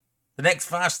the next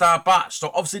 5-star batch.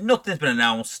 So obviously nothing's been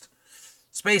announced.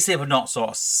 Space Saber not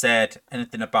sort of said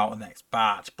anything about the next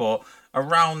batch, but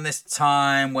around this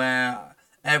time where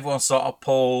everyone sort of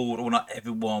pulled, well not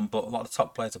everyone, but a lot of the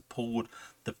top players have pulled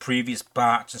the previous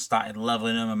batch and started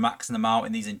leveling them and maxing them out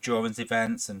in these endurance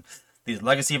events and these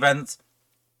legacy events,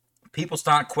 people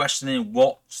start questioning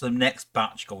what's the next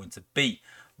batch going to be,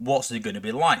 what's it going to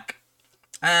be like.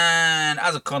 And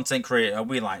as a content creator,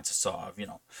 we like to sort of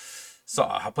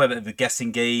play a bit of a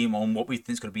guessing game on what we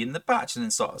think is going to be in the batch, and then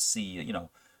sort of see,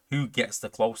 who gets the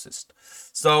closest.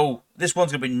 So this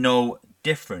one's going to be no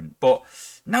different. But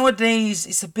nowadays,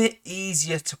 it's a bit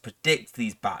easier to predict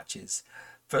these batches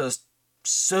for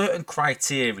certain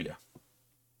criteria.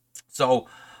 So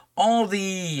all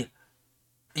the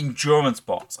endurance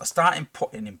bots are starting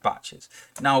putting in batches.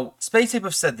 Now, Space Ape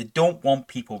have said they don't want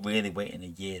people really waiting a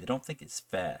year. They don't think it's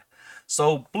fair.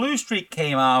 So Blue Streak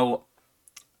came out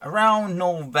around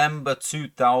November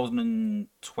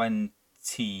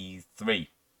 2023.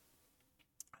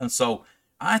 And so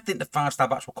I think the 5-star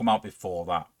batch will come out before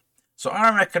that. So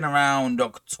I reckon around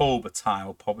October time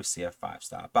we'll probably see a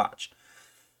 5-star batch.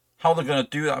 How they're going to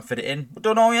do that and fit it in, we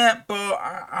don't know yet, but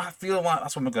I feel like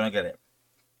that's when we're going to get it.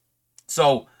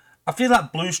 So I feel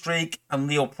like Blue Streak and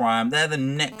Leo Prime, they're the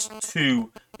next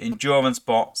two endurance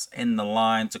bots in the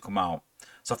line to come out.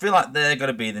 So I feel like they're going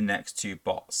to be the next two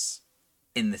bots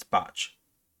in this batch.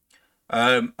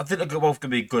 I think they're both going to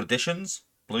be good additions,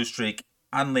 Blue Streak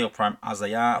and Leo Prime as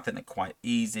they are. I think they're quite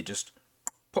easy, just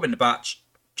put them in the batch,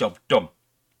 job done.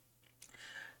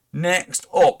 Next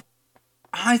up,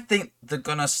 I think they're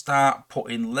going to start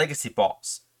putting legacy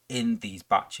bots in these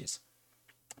batches,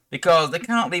 because they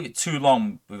can't leave it too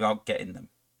long without getting them.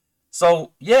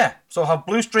 So yeah, so we'll have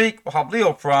Blue Streak, we'll have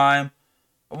Leo Prime,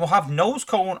 and we'll have Nose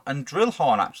Cone and Drill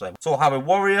Horn actually. So we'll have a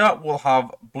Warrior, we'll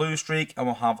have Blue Streak, and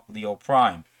we'll have Leo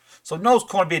Prime. So Nose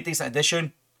Cone will be a decent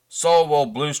addition. So will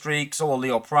Blue Streak, so will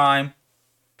Leo Prime.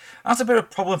 That's a bit of a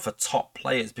problem for top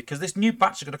players, because this new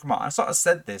batch is going to come out. I sort of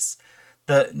said this,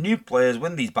 that new players,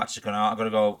 when these batches are going out, are going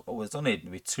to go, oh, there's only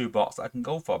maybe 2 bots that I can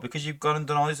go for, because you've gone and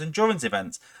done all these endurance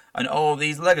events and all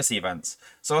these legacy events.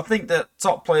 So I think that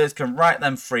top players can write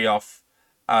them 3 off,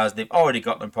 as they've already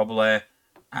got them probably,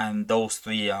 and those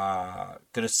 3 are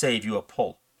going to save you a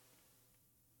pull.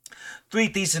 3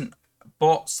 decent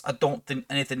bots. I don't think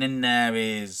anything in there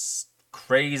is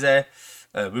crazy.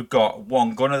 We've got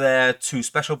 1 gunner there, 2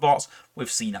 special bots. We've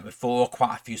seen that before,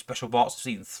 quite a few special bots.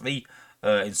 We've seen 3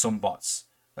 in some bots,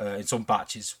 in some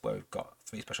batches where we've got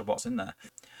 3 special bots in there.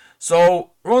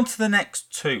 So we're on to the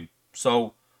next 2.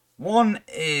 So one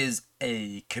is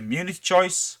a community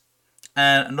choice,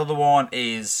 and another one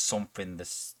is something that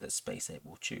Space Ape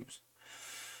will choose.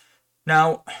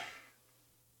 Now,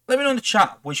 let me know in the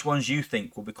chat which ones you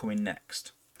think will be coming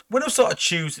next. When I was sort of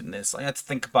choosing this, I had to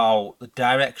think about the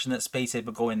direction that Space Ape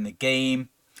will go in the game.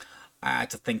 I had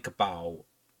to think about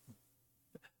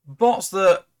bots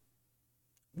that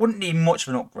wouldn't need much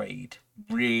of an upgrade,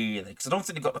 really, because I don't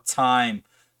think they've got the time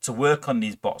to work on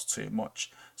these bots too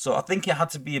much. So I think it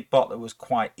had to be a bot that was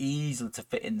quite easy to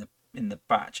fit in the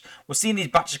batch. We're seeing these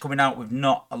batches coming out with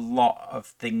not a lot of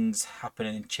things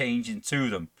happening and changing to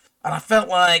them, and I felt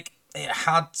like it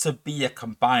had to be a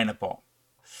combiner bot.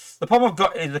 The problem I've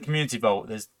got is the community vote.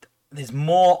 There's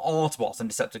more Autobots than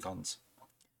Decepticons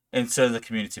in terms of the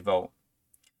community vote.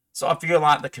 So I feel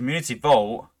like the community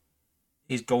vote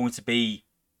is going to be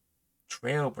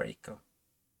Trailbreaker.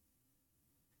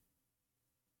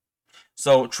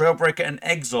 So Trailbreaker and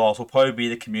Exhaust will probably be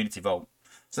the community vote.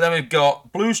 So then we've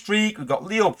got Blue Streak, we've got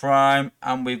Leo Prime,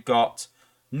 and we've got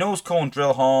Nose Cone,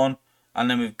 Drill Horn, and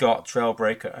then we've got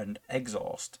Trailbreaker and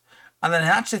Exhaust. And then I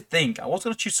actually think, I was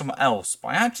going to choose someone else, but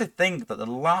I actually think that the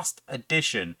last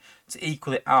addition to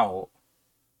equal it out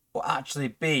will actually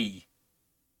be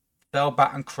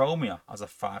Bellbat and Chromia as a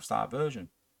 5-star version.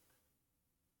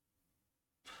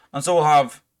 And so we'll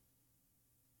have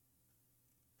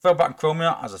Bellbat and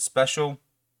Chromia as a special,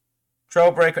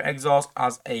 Trailbreaker Exhaust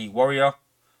as a warrior,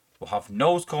 we'll have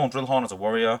Nose Cone Drill Horn as a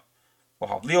warrior,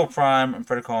 we'll have Leo Prime and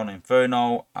Predacon and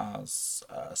Inferno as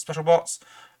special bots,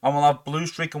 and we'll have Blue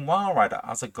Streak and Wild Rider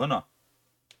as a gunner.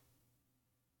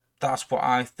 That's what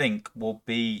I think will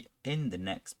be in the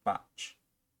next batch.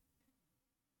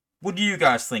 What do you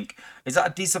guys think? Is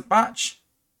that a decent batch?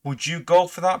 Would you go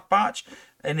for that batch?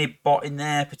 Any bot in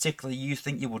there particularly you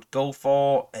think you would go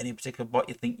for? Any particular bot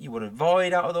you think you would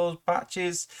avoid out of those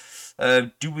batches?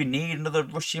 Do we need another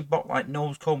Russian bot like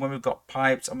Nose Cone when we've got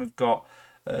Pipes and we've got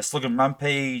Slug and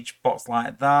Rampage, bots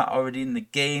like that already in the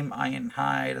game,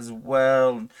 Ironhide as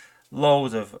well, and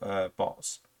loads of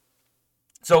bots.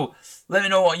 So let me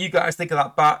know what you guys think of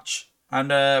that batch. and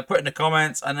put it in the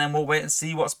comments, and then we'll wait and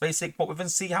see what's basic put with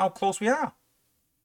and see how close we are.